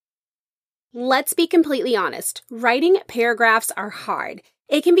Let's be completely honest. Writing paragraphs are hard.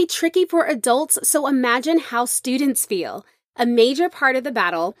 It can be tricky for adults, so imagine how students feel. A major part of the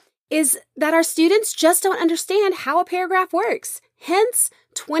battle is that our students just don't understand how a paragraph works. Hence,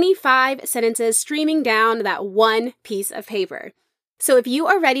 25 sentences streaming down that one piece of paper. So if you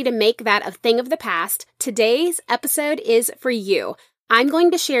are ready to make that a thing of the past, today's episode is for you. I'm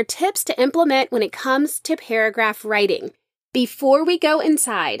going to share tips to implement when it comes to paragraph writing. Before we go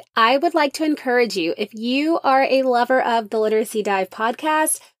inside, I would like to encourage you, if you are a lover of the Literacy Dive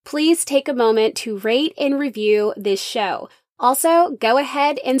podcast, please take a moment to rate and review this show. Also, go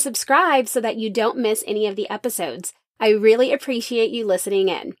ahead and subscribe so that you don't miss any of the episodes. I really appreciate you listening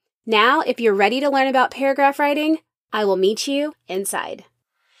in. Now, if you're ready to learn about paragraph writing, I will meet you inside.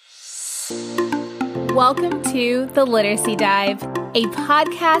 Welcome to the Literacy Dive, a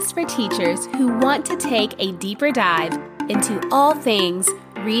podcast for teachers who want to take a deeper dive into all things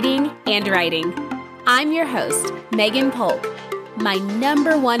reading and writing. I'm your host, Megan Polk. My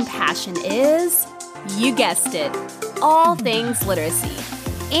number one passion is, you guessed it, all things literacy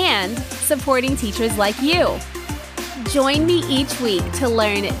and supporting teachers like you. Join me each week to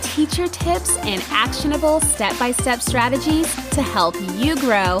learn teacher tips and actionable step-by-step strategies to help you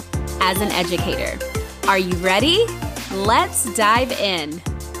grow as an educator. Are you ready? Let's dive in.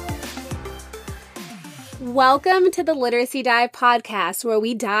 Welcome to the Literacy Dive podcast, where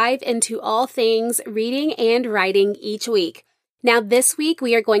we dive into all things reading and writing each week. Now, this week,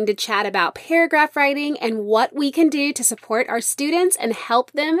 we are going to chat about paragraph writing and what we can do to support our students and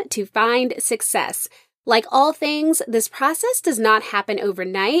help them to find success. Like all things, this process does not happen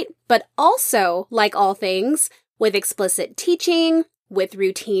overnight, but also, like all things, with explicit teaching, with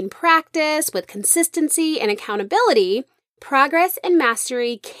routine practice, with consistency and accountability, progress and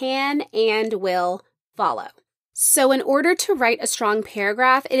mastery can and will follow. So in order to write a strong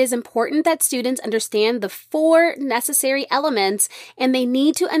paragraph, it is important that students understand the 4 necessary elements, and they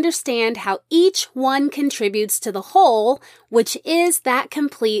need to understand how each one contributes to the whole, which is that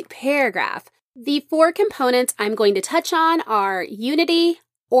complete paragraph. The 4 components I'm going to touch on are unity,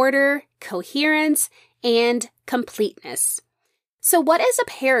 order, coherence, and completeness. So what is a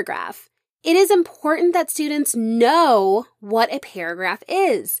paragraph? It is important that students know what a paragraph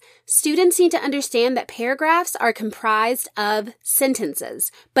is. Students need to understand that paragraphs are comprised of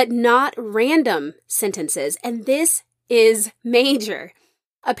sentences, but not random sentences, and this is major.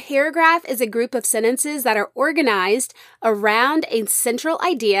 A paragraph is a group of sentences that are organized around a central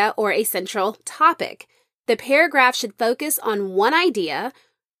idea or a central topic. The paragraph should focus on one idea,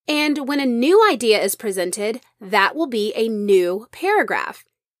 and when a new idea is presented, that will be a new paragraph.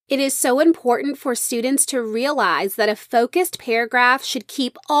 It is so important for students to realize that a focused paragraph should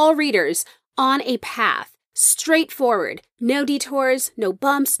keep all readers on a path, straightforward, no detours, no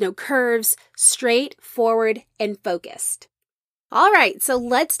bumps, no curves, straightforward and focused. All right, so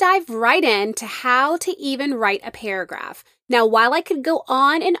let's dive right into how to even write a paragraph. Now, while I could go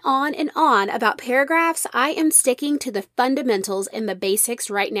on and on and on about paragraphs, I am sticking to the fundamentals and the basics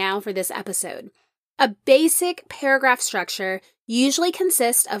right now for this episode. A basic paragraph structure usually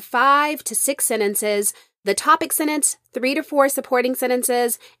consists of 5 to 6 sentences, the topic sentence, 3 to 4 supporting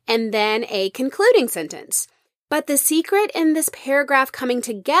sentences, and then a concluding sentence. But the secret in this paragraph coming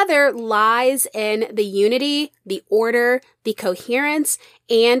together lies in the unity, the order, the coherence,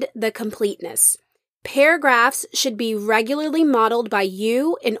 and the completeness. Paragraphs should be regularly modeled by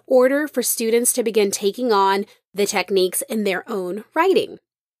you in order for students to begin taking on the techniques in their own writing.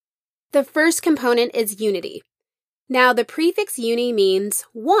 The first component is unity. Now, the prefix uni means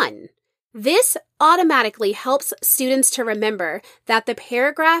one. This automatically helps students to remember that the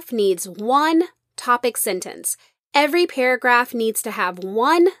paragraph needs one topic sentence. Every paragraph needs to have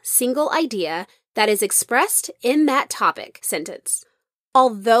one single idea that is expressed in that topic sentence.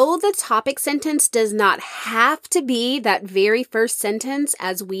 Although the topic sentence does not have to be that very first sentence,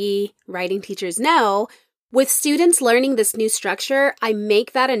 as we writing teachers know, with students learning this new structure, I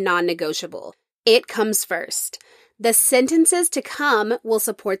make that a non-negotiable. It comes first. The sentences to come will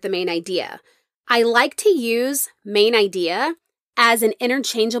support the main idea. I like to use main idea as an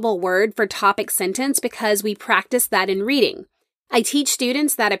interchangeable word for topic sentence because we practice that in reading. I teach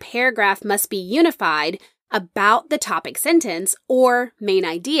students that a paragraph must be unified about the topic sentence or main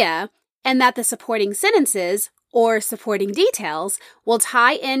idea, and that the supporting sentences or supporting details will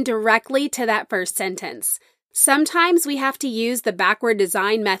tie in directly to that first sentence. Sometimes we have to use the backward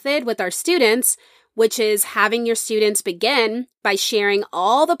design method with our students, which is having your students begin by sharing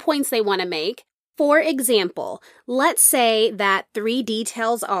all the points they want to make. For example, let's say that 3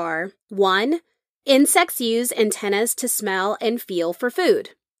 details are 1. Insects use antennas to smell and feel for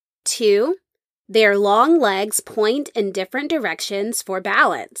food. 2, their long legs point in different directions for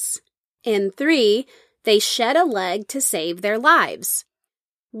balance. And 3, they shed a leg to save their lives.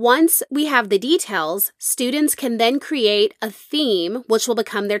 Once we have the details, students can then create a theme which will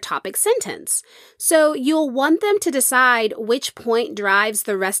become their topic sentence. So you'll want them to decide which point drives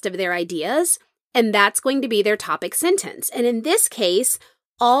the rest of their ideas, and that's going to be their topic sentence. And in this case,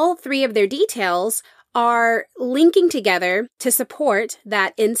 all 3 of their details are linking together to support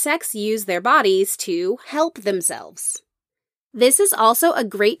that insects use their bodies to help themselves. This is also a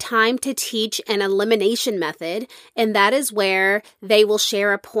great time to teach an elimination method, and that is where they will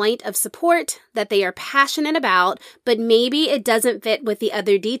share a point of support that they are passionate about, but maybe it doesn't fit with the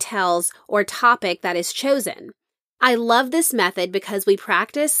other details or topic that is chosen. I love this method because we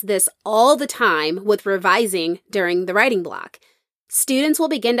practice this all the time with revising during the writing block. Students will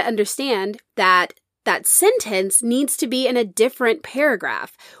begin to understand that sentence needs to be in a different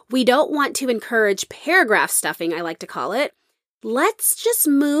paragraph. We don't want to encourage paragraph stuffing, I like to call it. Let's just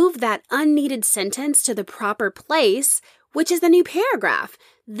move that unneeded sentence to the proper place, which is the new paragraph.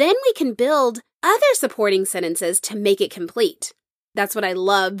 Then we can build other supporting sentences to make it complete. That's what I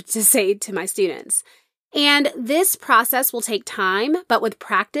love to say to my students. And this process will take time, but with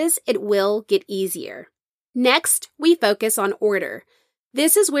practice, it will get easier. Next, we focus on order.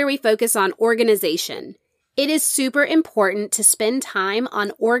 This is where we focus on organization. It is super important to spend time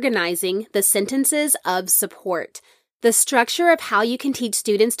on organizing the sentences of support. The structure of how you can teach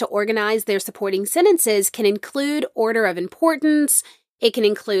students to organize their supporting sentences can include order of importance, it can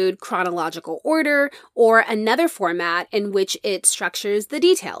include chronological order, or another format in which it structures the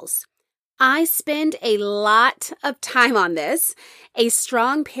details. I spend a lot of time on this. A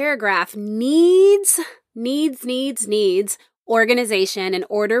strong paragraph needs organization in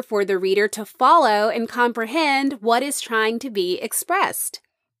order for the reader to follow and comprehend what is trying to be expressed.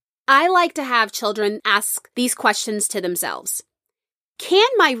 I like to have children ask these questions to themselves. Can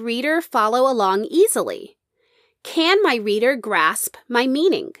my reader follow along easily? Can my reader grasp my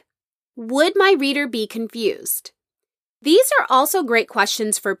meaning? Would my reader be confused? These are also great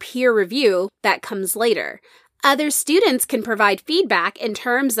questions for peer review that comes later. Other students can provide feedback in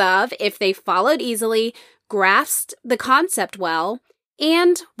terms of if they followed easily, grasped the concept well,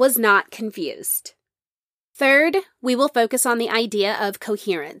 and was not confused. Third, we will focus on the idea of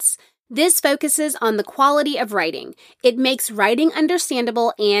coherence. This focuses on the quality of writing. It makes writing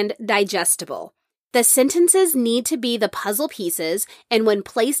understandable and digestible. The sentences need to be the puzzle pieces, and when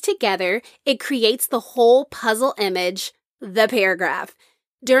placed together, it creates the whole puzzle image, the paragraph.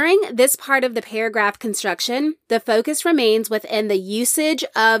 During this part of the paragraph construction, the focus remains within the usage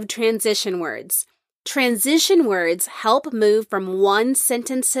of transition words. Transition words help move from one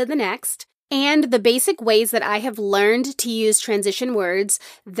sentence to the next, and the basic ways that I have learned to use transition words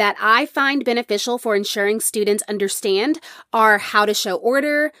that I find beneficial for ensuring students understand are how to show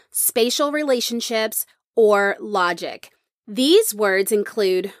order, spatial relationships, or logic. These words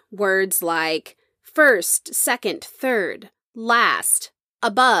include words like first, second, third, last,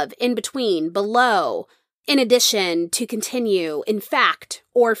 above, in between, below, in addition, to continue, in fact,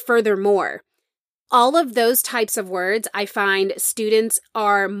 or furthermore. All of those types of words I find students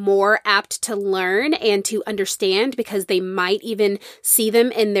are more apt to learn and to understand because they might even see them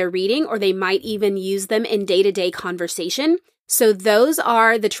in their reading or they might even use them in day-to-day conversation. So those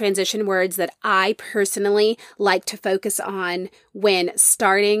are the transition words that I personally like to focus on when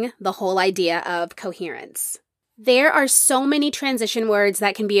starting the whole idea of coherence. There are so many transition words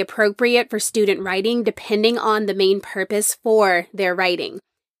that can be appropriate for student writing depending on the main purpose for their writing.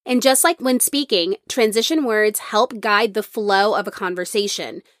 And just like when speaking, transition words help guide the flow of a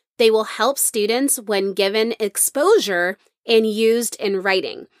conversation. They will help students when given exposure and used in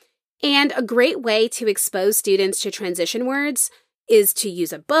writing. And a great way to expose students to transition words is to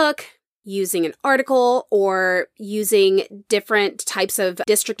use a book, using an article, or using different types of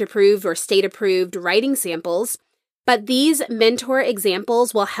district-approved or state-approved writing samples. But these mentor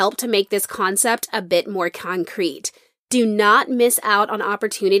examples will help to make this concept a bit more concrete. Do not miss out on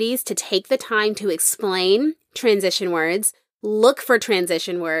opportunities to take the time to explain transition words, look for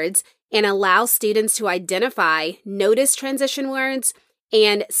transition words, and allow students to identify, notice transition words,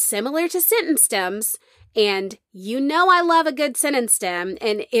 and similar to sentence stems, and you know I love a good sentence stem,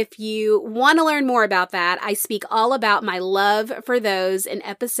 and if you want to learn more about that, I speak all about my love for those in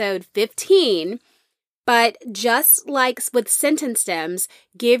episode 15. But just like with sentence stems,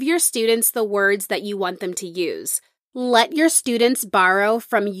 give your students the words that you want them to use. Let your students borrow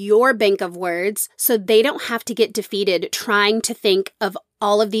from your bank of words so they don't have to get defeated trying to think of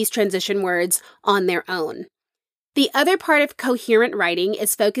all of these transition words on their own. The other part of coherent writing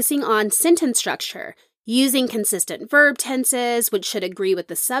is focusing on sentence structure, using consistent verb tenses, which should agree with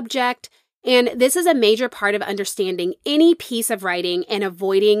the subject. And this is a major part of understanding any piece of writing and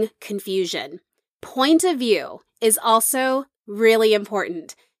avoiding confusion. Point of view is also really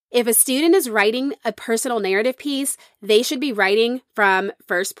important. If a student is writing a personal narrative piece, they should be writing from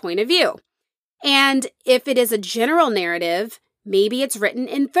first point of view. And if it is a general narrative, maybe it's written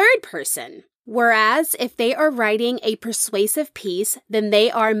in third person. Whereas if they are writing a persuasive piece, then they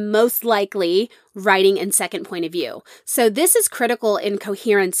are most likely writing in second point of view. So this is critical in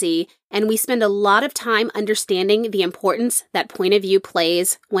coherency, and we spend a lot of time understanding the importance that point of view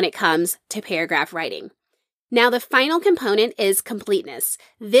plays when it comes to paragraph writing. Now, the final component is completeness.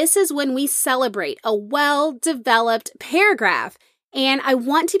 This is when we celebrate a well-developed paragraph. And I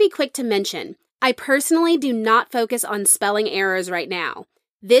want to be quick to mention, I personally do not focus on spelling errors right now.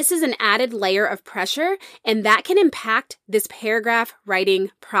 This is an added layer of pressure, and that can impact this paragraph writing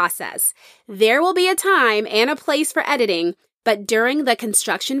process. There will be a time and a place for editing, but during the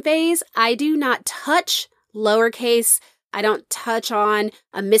construction phase, I do not touch lowercase. I don't touch on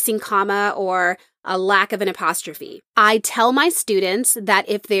a missing comma or a lack of an apostrophe. I tell my students that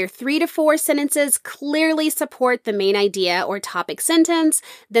if their 3 to 4 sentences clearly support the main idea or topic sentence,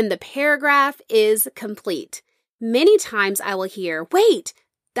 then the paragraph is complete. Many times I will hear, wait,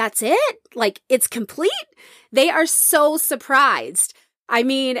 that's it? Like, it's complete? They are so surprised. I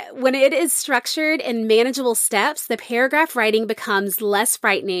mean, when it is structured in manageable steps, the paragraph writing becomes less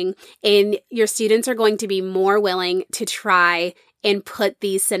frightening, and your students are going to be more willing to try and put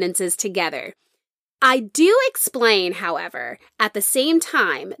these sentences together. I do explain, however, at the same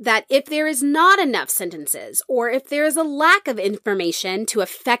time that if there is not enough sentences or if there is a lack of information to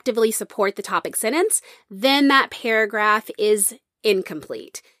effectively support the topic sentence, then that paragraph is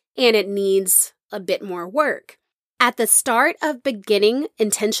incomplete and it needs a bit more work. At the start of beginning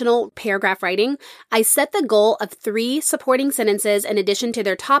intentional paragraph writing, I set the goal of 3 supporting sentences in addition to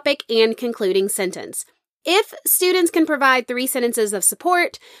their topic and concluding sentence. If students can provide 3 sentences of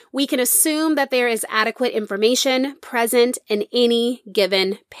support, we can assume that there is adequate information present in any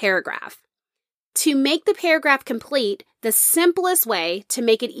given paragraph. To make the paragraph complete, the simplest way to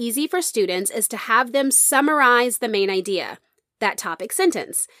make it easy for students is to have them summarize the main idea, that topic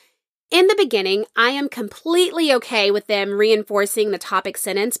sentence. In the beginning, I am completely okay with them reinforcing the topic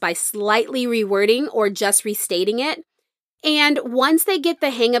sentence by slightly rewording or just restating it. And once they get the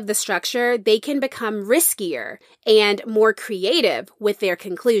hang of the structure, they can become riskier and more creative with their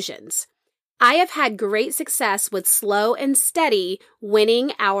conclusions. I have had great success with slow and steady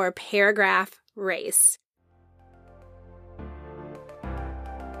winning our paragraph race.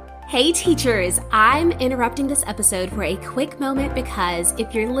 Hey teachers, I'm interrupting this episode for a quick moment because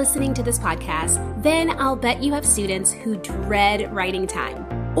if you're listening to this podcast, then I'll bet you have students who dread writing time.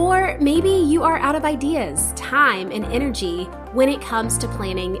 Or maybe you are out of ideas, time, and energy when it comes to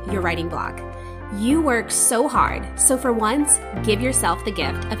planning your writing block. You work so hard, so for once, give yourself the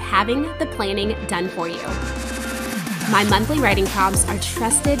gift of having the planning done for you. My monthly writing prompts are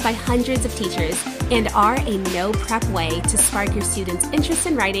trusted by hundreds of teachers and are a no-prep way to spark your students' interest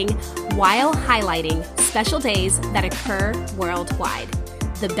in writing while highlighting special days that occur worldwide.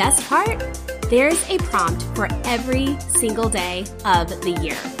 The best part? There's a prompt for every single day of the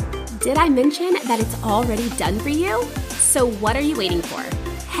year. Did I mention that it's already done for you? So what are you waiting for?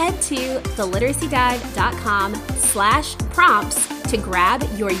 Head to theliteracydive.com/prompts to grab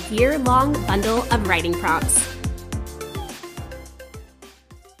your year-long bundle of writing prompts.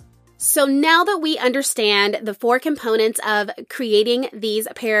 So now that we understand the 4 components of creating these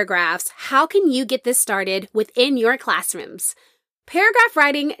paragraphs, how can you get this started within your classrooms? Paragraph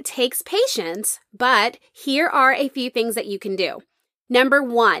writing takes patience, but here are a few things that you can do. Number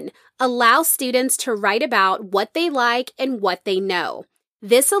 1, allow students to write about what they like and what they know.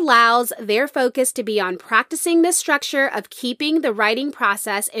 This allows their focus to be on practicing the structure of keeping the writing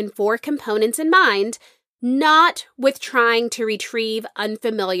process in 4 components in mind, not with trying to retrieve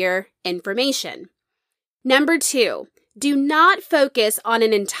unfamiliar information. Number 2, do not focus on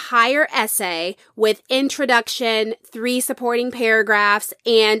an entire essay with introduction, 3 supporting paragraphs,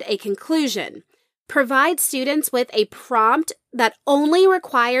 and a conclusion. Provide students with a prompt that only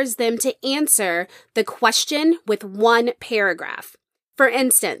requires them to answer the question with 1 paragraph. For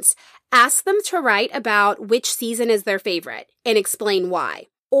instance, ask them to write about which season is their favorite and explain why.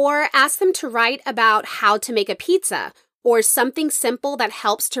 Or ask them to write about how to make a pizza or something simple that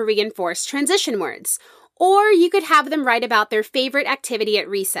helps to reinforce transition words. Or you could have them write about their favorite activity at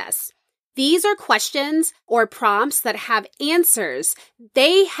recess. These are questions or prompts that have answers.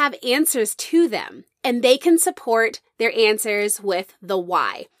 They have answers to them, and they can support their answers with the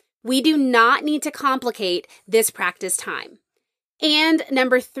why. We do not need to complicate this practice time. And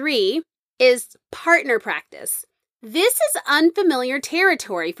number 3 is partner practice. This is unfamiliar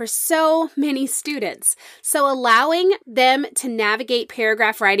territory for so many students. So allowing them to navigate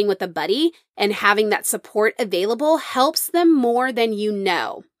paragraph writing with a buddy and having that support available helps them more than you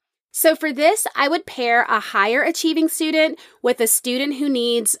know. So for this, I would pair a higher achieving student with a student who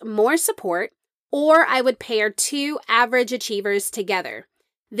needs more support, or I would pair 2 average achievers together.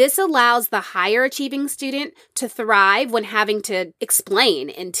 This allows the higher achieving student to thrive when having to explain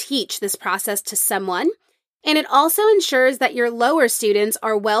and teach this process to someone. And it also ensures that your lower students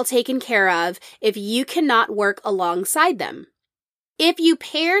are well taken care of if you cannot work alongside them. If you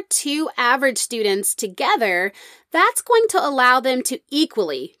pair 2 average students together, that's going to allow them to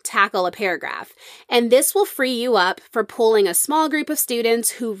equally tackle a paragraph. And this will free you up for pulling a small group of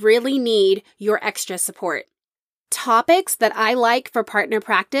students who really need your extra support. Topics that I like for partner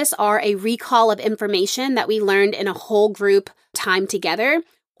practice are a recall of information that we learned in a whole group time together,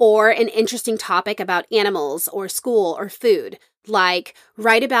 or an interesting topic about animals or school or food, like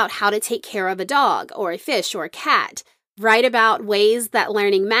write about how to take care of a dog or a fish or a cat. Write about ways that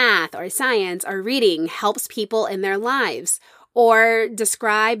learning math or science or reading helps people in their lives. Or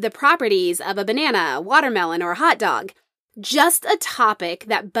describe the properties of a banana, watermelon, or hot dog. Just a topic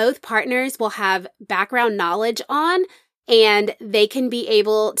that both partners will have background knowledge on, and they can be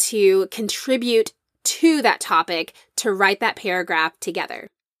able to contribute to that topic to write that paragraph together.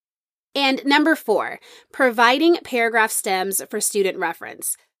 And number 4, providing paragraph stems for student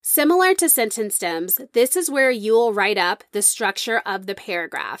reference. Similar to sentence stems, this is where you'll write up the structure of the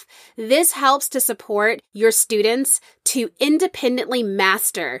paragraph. This helps to support your students to independently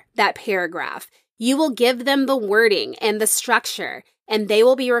master that paragraph. You will give them the wording and the structure, and they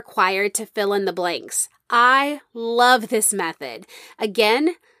will be required to fill in the blanks. I love this method.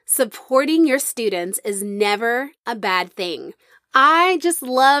 Again, supporting your students is never a bad thing. I just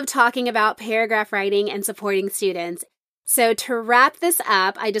love talking about paragraph writing and supporting students. So to wrap this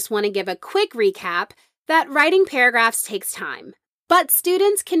up, I just want to give a quick recap that writing paragraphs takes time. But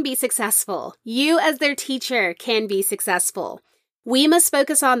students can be successful. You as their teacher can be successful. We must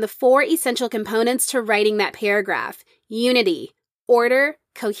focus on the 4 essential components to writing that paragraph: unity, order,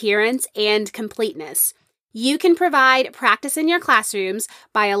 coherence, and completeness. You can provide practice in your classrooms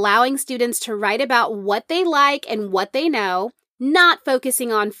by allowing students to write about what they like and what they know, not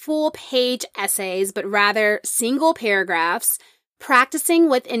focusing on full-page essays, but rather single paragraphs, practicing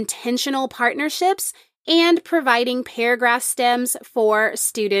with intentional partnerships, and providing paragraph stems for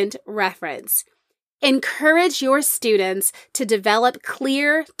student reference. Encourage your students to develop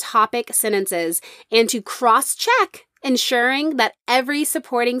clear topic sentences and to cross-check, ensuring that every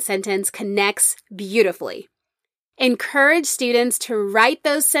supporting sentence connects beautifully. Encourage students to write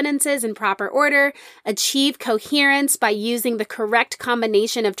those sentences in proper order, achieve coherence by using the correct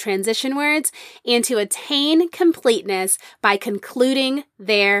combination of transition words, and to attain completeness by concluding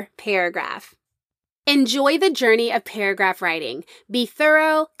their paragraph. Enjoy the journey of paragraph writing. Be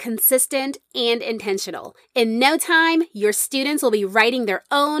thorough, consistent, and intentional. In no time, your students will be writing their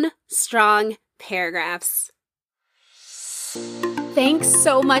own strong paragraphs. Thanks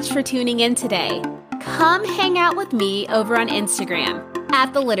so much for tuning in today. Come hang out with me over on Instagram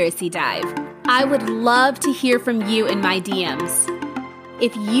at The Literacy Dive. I would love to hear from you in my DMs.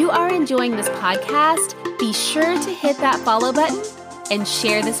 If you are enjoying this podcast, be sure to hit that follow button and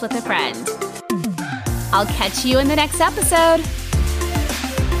share this with a friend. I'll catch you in the next episode.